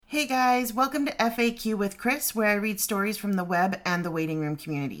guys, welcome to FAQ with Chris, where I read stories from the web and the waiting room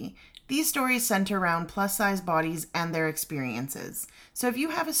community. These stories center around plus-size bodies and their experiences. So if you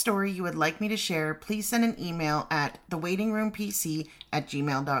have a story you would like me to share, please send an email at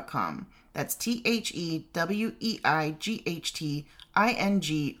thewaitingroompc@gmail.com. That's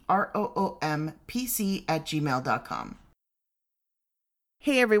THEWEIGHTINGROOMPC@gmail.com.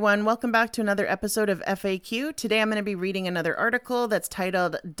 Hey everyone, welcome back to another episode of FAQ. Today I'm going to be reading another article that's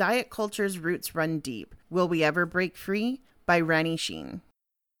titled Diet Culture's Roots Run Deep. Will We Ever Break Free? By Rani Sheen.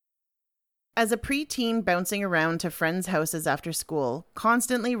 As a preteen bouncing around to friends' houses after school,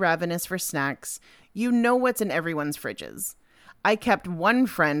 constantly ravenous for snacks, you know what's in everyone's fridges. I kept one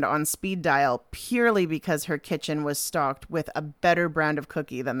friend on speed dial purely because her kitchen was stocked with a better brand of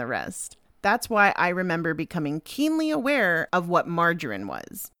cookie than the rest. That's why I remember becoming keenly aware of what margarine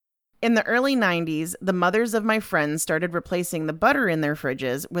was. In the early 90s, the mothers of my friends started replacing the butter in their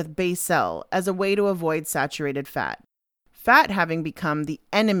fridges with Becel as a way to avoid saturated fat. Fat having become the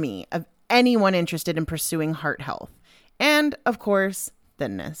enemy of anyone interested in pursuing heart health. And, of course,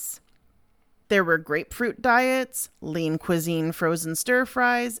 thinness. There were grapefruit diets, lean cuisine frozen stir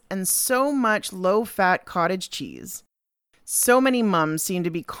fries, and so much low-fat cottage cheese. So many mums seem to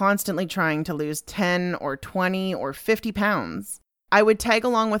be constantly trying to lose 10 or 20 or 50 pounds. I would tag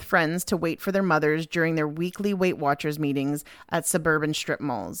along with friends to wait for their mothers during their weekly Weight Watchers meetings at suburban strip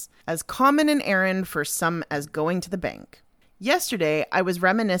malls, as common an errand for some as going to the bank. Yesterday, I was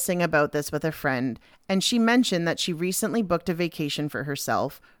reminiscing about this with a friend, and she mentioned that she recently booked a vacation for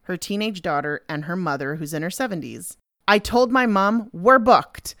herself, her teenage daughter, and her mother, who's in her 70s. I told my mom, we're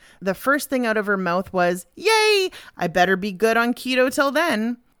booked. The first thing out of her mouth was, yay, I better be good on keto till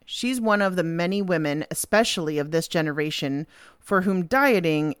then. She's one of the many women, especially of this generation, for whom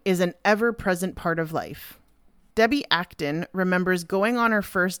dieting is an ever-present part of life. Debbie Acton remembers going on her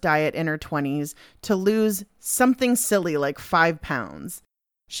first diet in her 20s to lose something silly like 5 pounds.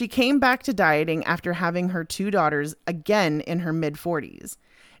 She came back to dieting after having her 2 daughters again in her mid-40s.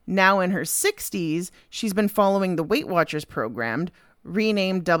 Now in her 60s, she's been following the Weight Watchers program,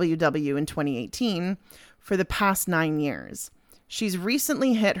 renamed WW in 2018, for the past 9 years. She's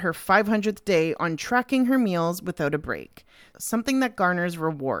recently hit her 500th day on tracking her meals without a break, something that garners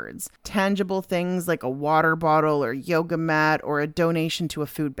rewards, tangible things like a water bottle or yoga mat or a donation to a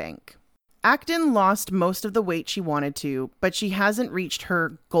food bank. Acton lost most of the weight she wanted to, but she hasn't reached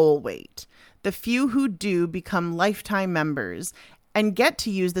her goal weight. The few who do become lifetime members and get to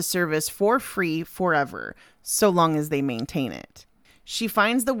use the service for free forever, so long as they maintain it. She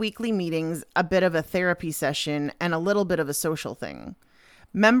finds the weekly meetings a bit of a therapy session and a little bit of a social thing.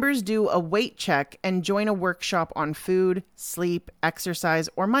 Members do a weight check and join a workshop on food, sleep, exercise,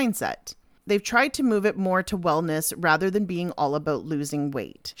 or mindset. They've tried to move it more to wellness rather than being all about losing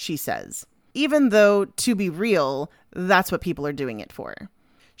weight, she says. Even though, to be real, that's what people are doing it for.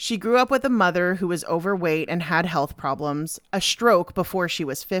 She grew up with a mother who was overweight and had health problems, a stroke before she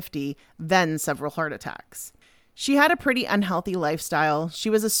was 50, then several heart attacks. She had a pretty unhealthy lifestyle. She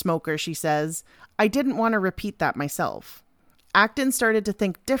was a smoker, she says. I didn't want to repeat that myself. Acton started to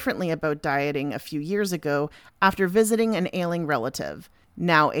think differently about dieting a few years ago after visiting an ailing relative,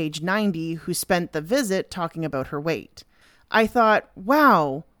 now age 90, who spent the visit talking about her weight. I thought,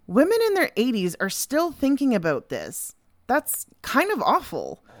 wow, women in their 80s are still thinking about this. That's kind of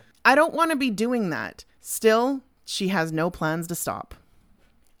awful. I don't want to be doing that. Still, she has no plans to stop.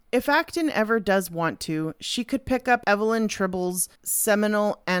 If Acton ever does want to, she could pick up Evelyn Tribble's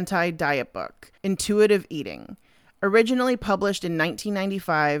seminal anti-diet book, Intuitive Eating, originally published in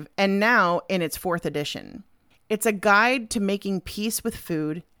 1995 and now in its 4th edition. It's a guide to making peace with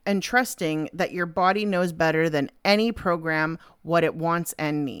food and trusting that your body knows better than any program what it wants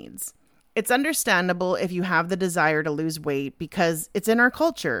and needs. It's understandable if you have the desire to lose weight because it's in our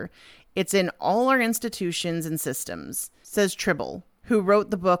culture. It's in all our institutions and systems, says Tribble, who wrote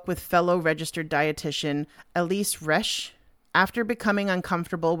the book with fellow registered dietitian Elise Resch after becoming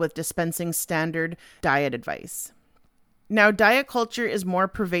uncomfortable with dispensing standard diet advice. Now, diet culture is more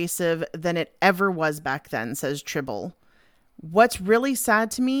pervasive than it ever was back then, says Tribble. What's really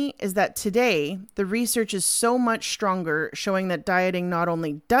sad to me is that today, the research is so much stronger, showing that dieting not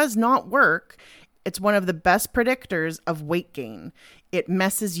only does not work, it's one of the best predictors of weight gain. It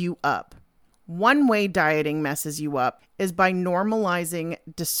messes you up. One way dieting messes you up is by normalizing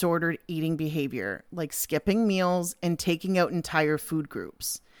disordered eating behavior, like skipping meals and taking out entire food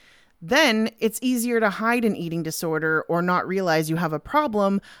groups. Then it's easier to hide an eating disorder or not realize you have a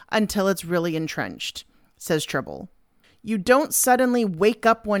problem until it's really entrenched, says Tribble. You don't suddenly wake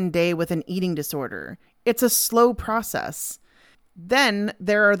up one day with an eating disorder. It's a slow process. Then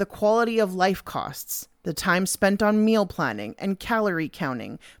there are the quality of life costs, the time spent on meal planning and calorie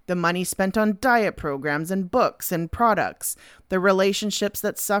counting, the money spent on diet programs and books and products, the relationships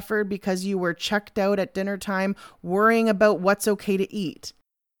that suffered because you were checked out at dinner time worrying about what's okay to eat.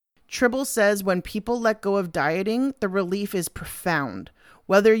 Tribble says when people let go of dieting, the relief is profound.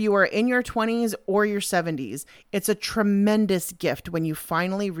 Whether you are in your 20s or your 70s, it's a tremendous gift when you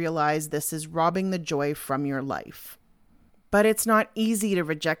finally realize this is robbing the joy from your life. But it's not easy to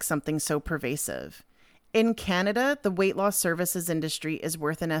reject something so pervasive. In Canada, the weight loss services industry is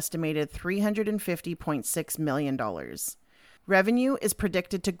worth an estimated $350.6 million. Revenue is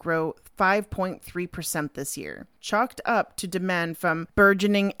predicted to grow 5.3% this year, chalked up to demand from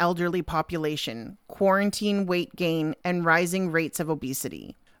burgeoning elderly population, quarantine weight gain, and rising rates of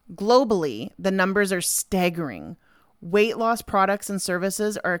obesity. Globally, the numbers are staggering. Weight loss products and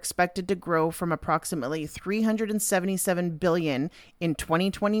services are expected to grow from approximately $377 billion in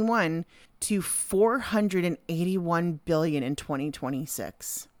 2021 to $481 billion in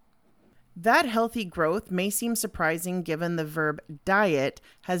 2026. That healthy growth may seem surprising given the verb diet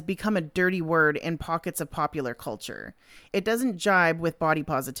has become a dirty word in pockets of popular culture. It doesn't jibe with body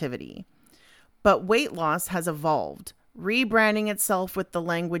positivity. But weight loss has evolved, rebranding itself with the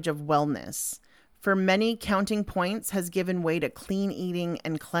language of wellness. For many, counting points has given way to clean eating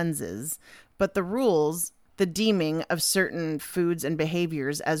and cleanses, but the rules, the deeming of certain foods and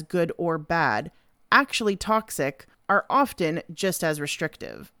behaviors as good or bad, actually toxic, are often just as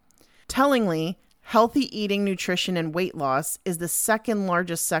restrictive. Tellingly, healthy eating, nutrition, and weight loss is the second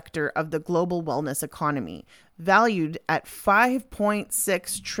largest sector of the global wellness economy, valued at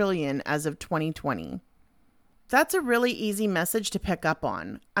 $5.6 trillion as of 2020. That's a really easy message to pick up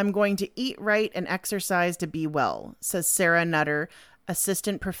on. I'm going to eat right and exercise to be well, says Sarah Nutter,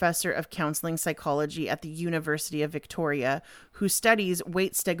 assistant professor of counseling psychology at the University of Victoria, who studies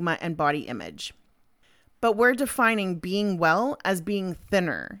weight stigma and body image. But we're defining being well as being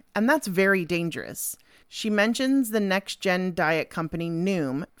thinner, and that's very dangerous. She mentions the next-gen diet company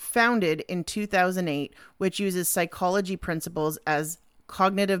Noom, founded in 2008, which uses psychology principles as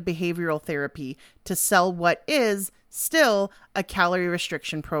cognitive behavioral therapy to sell what is still a calorie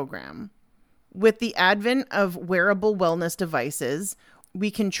restriction program. With the advent of wearable wellness devices, we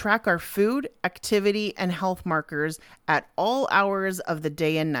can track our food, activity, and health markers at all hours of the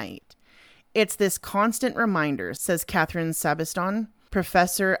day and night. It's this constant reminder, says Catherine Sabiston,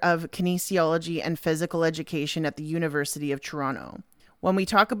 professor of kinesiology and physical education at the University of Toronto. When we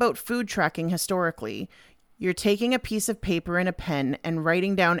talk about food tracking historically, you're taking a piece of paper and a pen and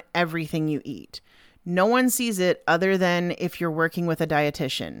writing down everything you eat. No one sees it other than if you're working with a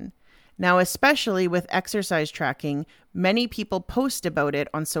dietitian. Now, especially with exercise tracking, many people post about it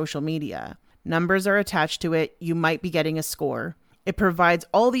on social media. Numbers are attached to it. You might be getting a score. It provides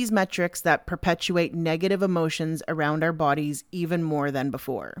all these metrics that perpetuate negative emotions around our bodies even more than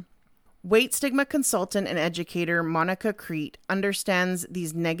before. Weight stigma consultant and educator Monica Crete understands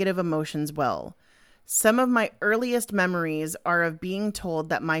these negative emotions well. Some of my earliest memories are of being told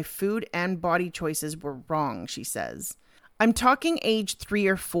that my food and body choices were wrong, she says. I'm talking age 3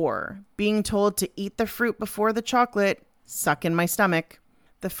 or 4, being told to eat the fruit before the chocolate, suck in my stomach.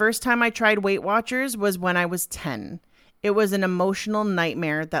 The first time I tried Weight Watchers was when I was 10. It was an emotional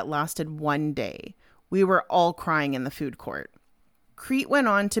nightmare that lasted one day. We were all crying in the food court. Crete went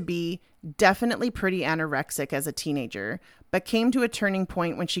on to be definitely pretty anorexic as a teenager, but came to a turning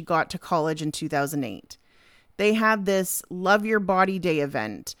point when she got to college in 2008. They had this Love Your Body Day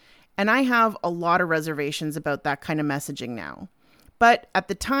event, and I have a lot of reservations about that kind of messaging now. But at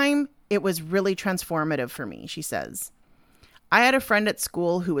the time, it was really transformative for me, she says. I had a friend at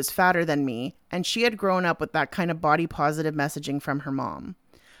school who was fatter than me, and she had grown up with that kind of body positive messaging from her mom.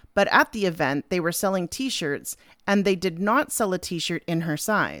 But at the event, they were selling t-shirts, and they did not sell a t-shirt in her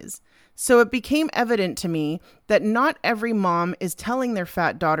size. So it became evident to me that not every mom is telling their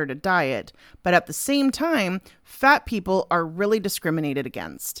fat daughter to diet, but at the same time, fat people are really discriminated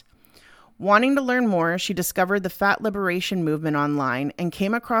against. Wanting to learn more, she discovered the fat liberation movement online and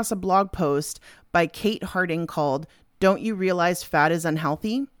came across a blog post by Kate Harding called "Don't You Realize Fat is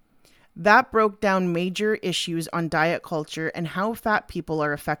Unhealthy?" That broke down major issues on diet culture and how fat people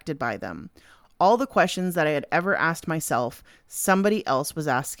are affected by them. All the questions that I had ever asked myself, somebody else was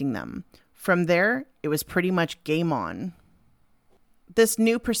asking them. From there, it was pretty much game on. This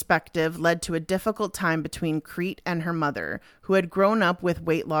new perspective led to a difficult time between Crete and her mother, who had grown up with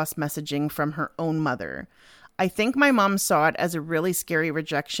weight loss messaging from her own mother. I think my mom saw it as a really scary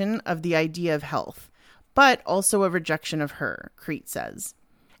rejection of the idea of health, but also a rejection of her, Crete says.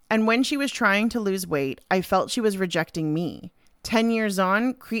 And when she was trying to lose weight, I felt she was rejecting me. 10 years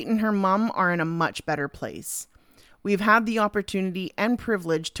on, Crete and her mom are in a much better place. We've had the opportunity and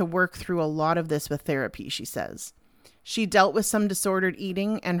privilege to work through a lot of this with therapy, she says. She dealt with some disordered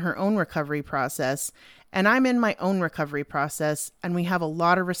eating and her own recovery process, and I'm in my own recovery process, and we have a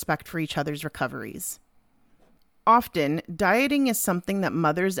lot of respect for each other's recoveries. Often, dieting is something that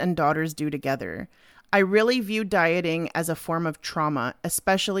mothers and daughters do together. I really view dieting as a form of trauma,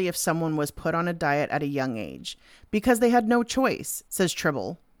 especially if someone was put on a diet at a young age, because they had no choice, says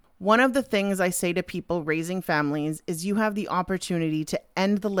Tribble. One of the things I say to people raising families is you have the opportunity to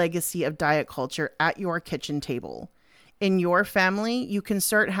end the legacy of diet culture at your kitchen table. In your family, you can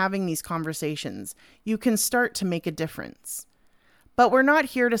start having these conversations. You can start to make a difference. But we're not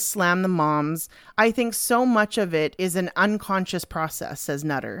here to slam the moms. I think so much of it is an unconscious process, says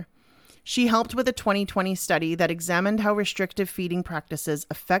Nutter. She helped with a 2020 study that examined how restrictive feeding practices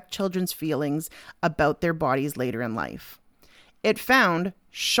affect children's feelings about their bodies later in life. It found,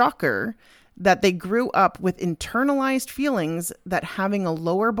 shocker, that they grew up with internalized feelings that having a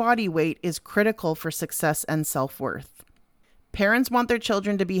lower body weight is critical for success and self-worth. Parents want their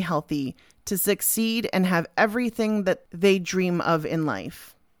children to be healthy, to succeed, and have everything that they dream of in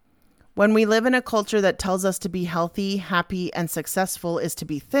life. When we live in a culture that tells us to be healthy, happy, and successful is to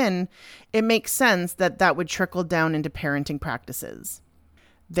be thin, it makes sense that that would trickle down into parenting practices.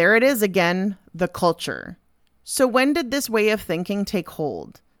 There it is again, the culture. So when did this way of thinking take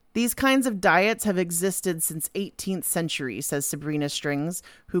hold? These kinds of diets have existed since 18th century, says Sabrina Strings,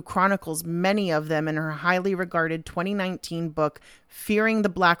 who chronicles many of them in her highly regarded 2019 book, Fearing the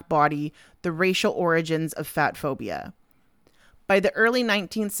Black Body, The Racial Origins of Fat Phobia. By the early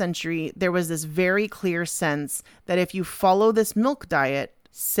 19th century, there was this very clear sense that if you follow this milk diet,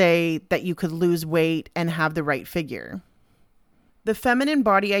 say that you could lose weight and have the right figure. The feminine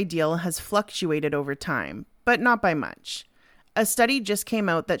body ideal has fluctuated over time, but not by much. A study just came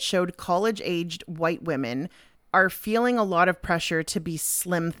out that showed college-aged white women are feeling a lot of pressure to be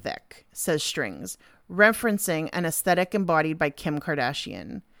slim thick, says Strings, referencing an aesthetic embodied by Kim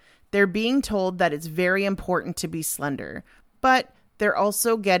Kardashian. They're being told that it's very important to be slender, but they're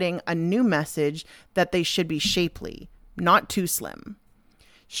also getting a new message that they should be shapely, not too slim.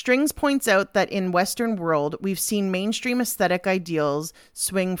 Strings points out that in Western world, we've seen mainstream aesthetic ideals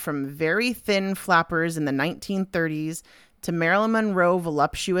swing from very thin flappers in the 1930s to Marilyn Monroe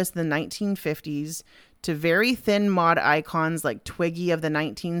voluptuous in the 1950s, to very thin mod icons like Twiggy of the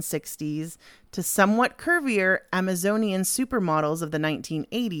 1960s, to somewhat curvier Amazonian supermodels of the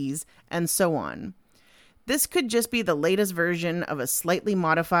 1980s, and so on. This could just be the latest version of a slightly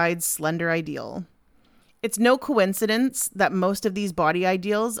modified slender ideal. It's no coincidence that most of these body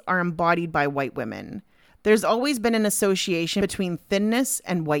ideals are embodied by white women. There's always been an association between thinness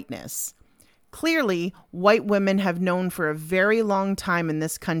and whiteness. Clearly, white women have known for a very long time in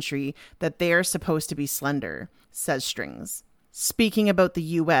this country that they are supposed to be slender, says Strings. Speaking about the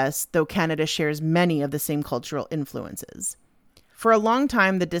US, though Canada shares many of the same cultural influences. For a long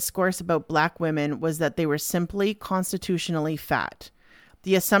time, the discourse about Black women was that they were simply constitutionally fat.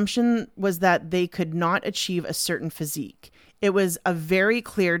 The assumption was that they could not achieve a certain physique. It was a very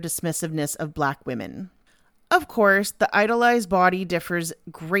clear dismissiveness of Black women. Of course, the idolized body differs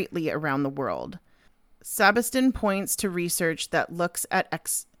greatly around the world. Sabiston points to research that looked at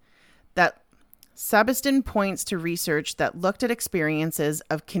experiences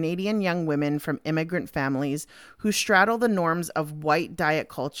of Canadian young women from immigrant families who straddle the norms of white diet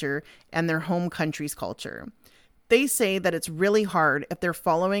culture and their home country's culture. They say that it's really hard if they're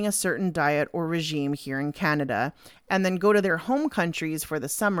following a certain diet or regime here in Canada and then go to their home countries for the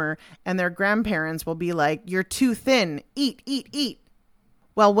summer and their grandparents will be like, "You're too thin, eat, eat, eat."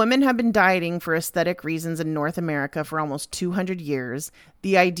 While women have been dieting for aesthetic reasons in North America for almost 200 years,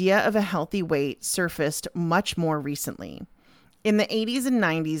 the idea of a healthy weight surfaced much more recently. In the 80s and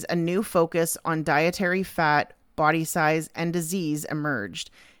 90s, a new focus on dietary fat, body size, and disease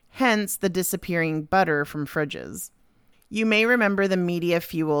emerged. Hence the disappearing butter from fridges. You may remember the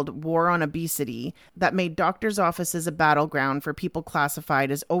media-fueled war on obesity that made doctors' offices a battleground for people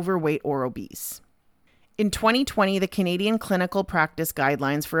classified as overweight or obese. In 2020, the Canadian Clinical Practice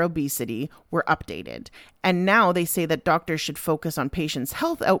Guidelines for Obesity were updated, and now they say that doctors should focus on patients'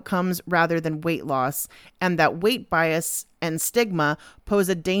 health outcomes rather than weight loss, and that weight bias and stigma pose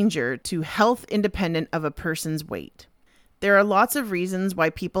a danger to health independent of a person's weight. There are lots of reasons why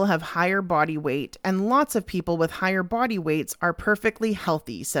people have higher body weight, and lots of people with higher body weights are perfectly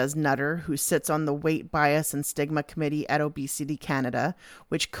healthy, says Nutter, who sits on the Weight Bias and Stigma Committee at Obesity Canada,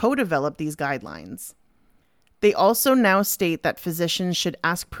 which co-developed these guidelines. They also now state that physicians should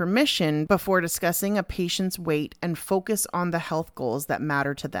ask permission before discussing a patient's weight and focus on the health goals that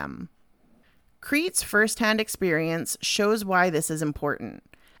matter to them. Crete's firsthand experience shows why this is important.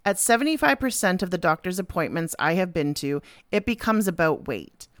 At 75% of the doctor's appointments I have been to, it becomes about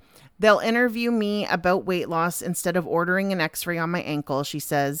weight. They'll interview me about weight loss instead of ordering an x-ray on my ankle, she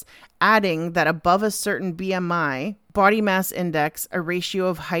says, adding that above a certain BMI, body mass index, a ratio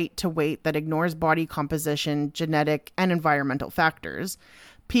of height to weight that ignores body composition, genetic, and environmental factors,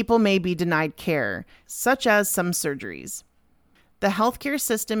 people may be denied care, such as some surgeries. The healthcare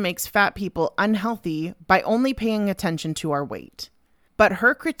system makes fat people unhealthy by only paying attention to our weight. But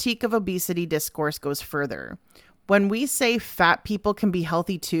her critique of obesity discourse goes further. When we say fat people can be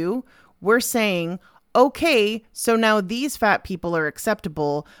healthy too, we're saying, okay, so now these fat people are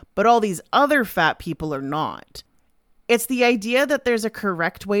acceptable, but all these other fat people are not. It's the idea that there's a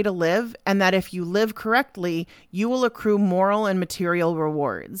correct way to live, and that if you live correctly, you will accrue moral and material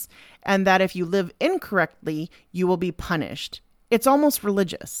rewards, and that if you live incorrectly, you will be punished. It's almost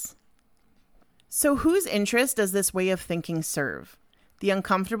religious. So whose interest does this way of thinking serve? The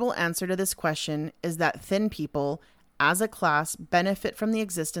uncomfortable answer to this question is that thin people, as a class, benefit from the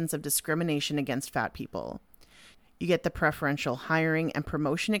existence of discrimination against fat people. You get the preferential hiring and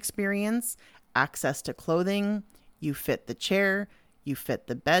promotion experience, access to clothing, you fit the chair, you fit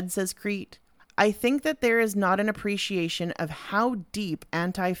the bed, says Crete. I think that there is not an appreciation of how deep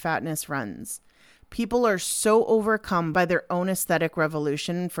anti-fatness runs. People are so overcome by their own aesthetic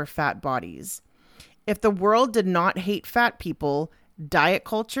revolution for fat bodies. If the world did not hate fat people, diet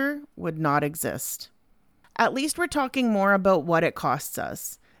culture would not exist. At least we're talking more about what it costs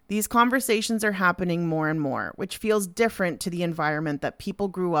us. These conversations are happening more and more, which feels different to the environment that people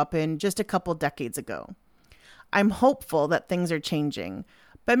grew up in just a couple decades ago. I'm hopeful that things are changing,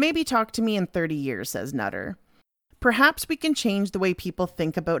 but maybe talk to me in 30 years, says Nutter. Perhaps we can change the way people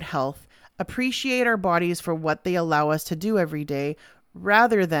think about health, appreciate our bodies for what they allow us to do every day,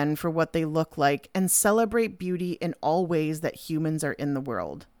 rather than for what they look like, and celebrate beauty in all ways that humans are in the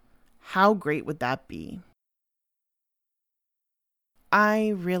world. How great would that be? I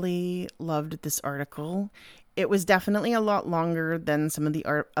really loved this article. It was definitely a lot longer than some of the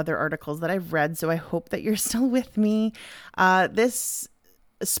other articles that I've read, so I hope that you're still with me. This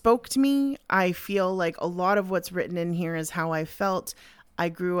spoke to me. I feel like a lot of what's written in here is how I felt. I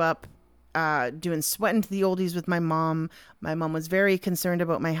grew up doing Sweatin' to the Oldies with my mom. My mom was very concerned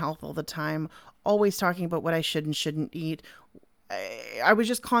about my health all the time, always talking about what I should and shouldn't eat. I was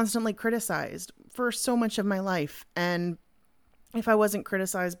just constantly criticized for so much of my life. And if I wasn't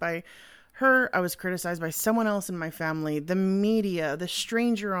criticized by her, I was criticized by someone else in my family, the media, the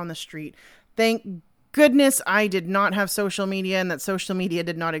stranger on the street. Thank goodness I did not have social media and that social media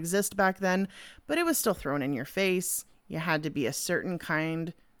did not exist back then, but it was still thrown in your face. You had to be a certain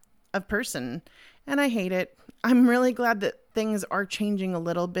kind of person, and I hate it. I'm really glad that things are changing a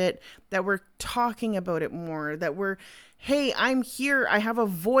little bit, that we're talking about it more, that we're, hey, I'm here, I have a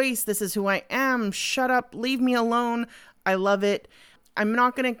voice, this is who I am, shut up, leave me alone. I love it. I'm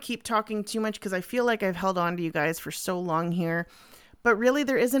not going to keep talking too much because I feel like I've held on to you guys for so long here, but really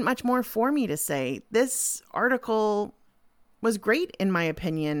there isn't much more for me to say. This article was great in my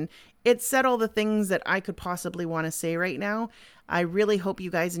opinion. It said all the things that I could possibly want to say right now. I really hope you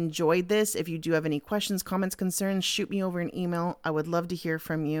guys enjoyed this. If you do have any questions, comments, concerns, shoot me over an email. I would love to hear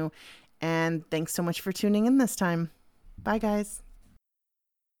from you. And thanks so much for tuning in this time. Bye, guys.